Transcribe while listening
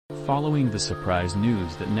Following the surprise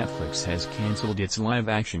news that Netflix has cancelled its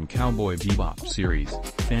live-action Cowboy Bebop series,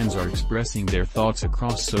 fans are expressing their thoughts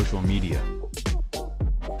across social media.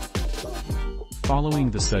 Following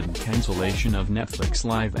the sudden cancellation of Netflix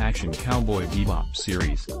live-action Cowboy Bebop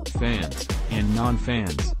series, fans, and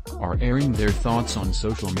non-fans, are airing their thoughts on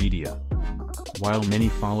social media. While many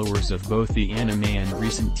followers of both the anime and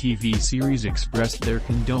recent TV series expressed their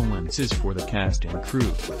condolences for the cast and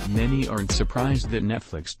crew, many aren't surprised that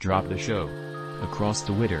Netflix dropped the show. Across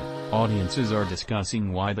Twitter, audiences are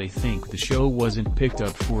discussing why they think the show wasn't picked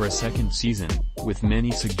up for a second season, with many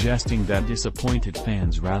suggesting that disappointed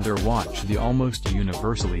fans rather watch the almost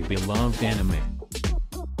universally beloved anime.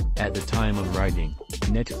 At the time of writing,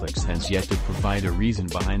 Netflix has yet to provide a reason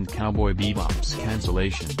behind Cowboy Bebop's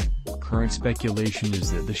cancellation. Current speculation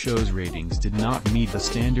is that the show's ratings did not meet the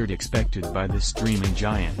standard expected by the streaming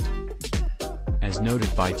giant. As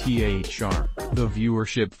noted by THR, the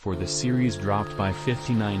viewership for the series dropped by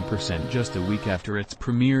 59% just a week after its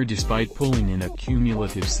premiere despite pulling in a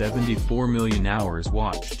cumulative 74 million hours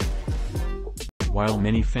watched. While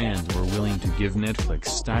many fans were willing to give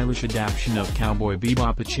Netflix's stylish adaptation of Cowboy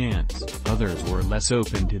Bebop a chance, others were less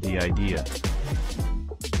open to the idea.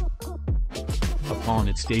 Upon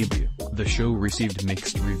its debut, the show received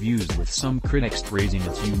mixed reviews, with some critics praising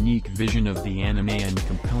its unique vision of the anime and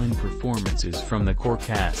compelling performances from the core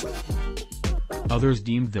cast. Others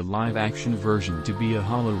deemed the live-action version to be a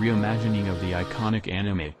hollow reimagining of the iconic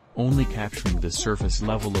anime, only capturing the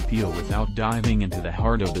surface-level appeal without diving into the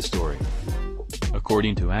heart of the story.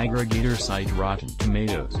 According to aggregator site Rotten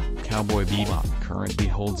Tomatoes, Cowboy Bebop currently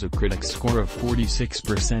holds a critic score of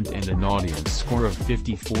 46% and an audience score of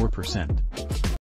 54%.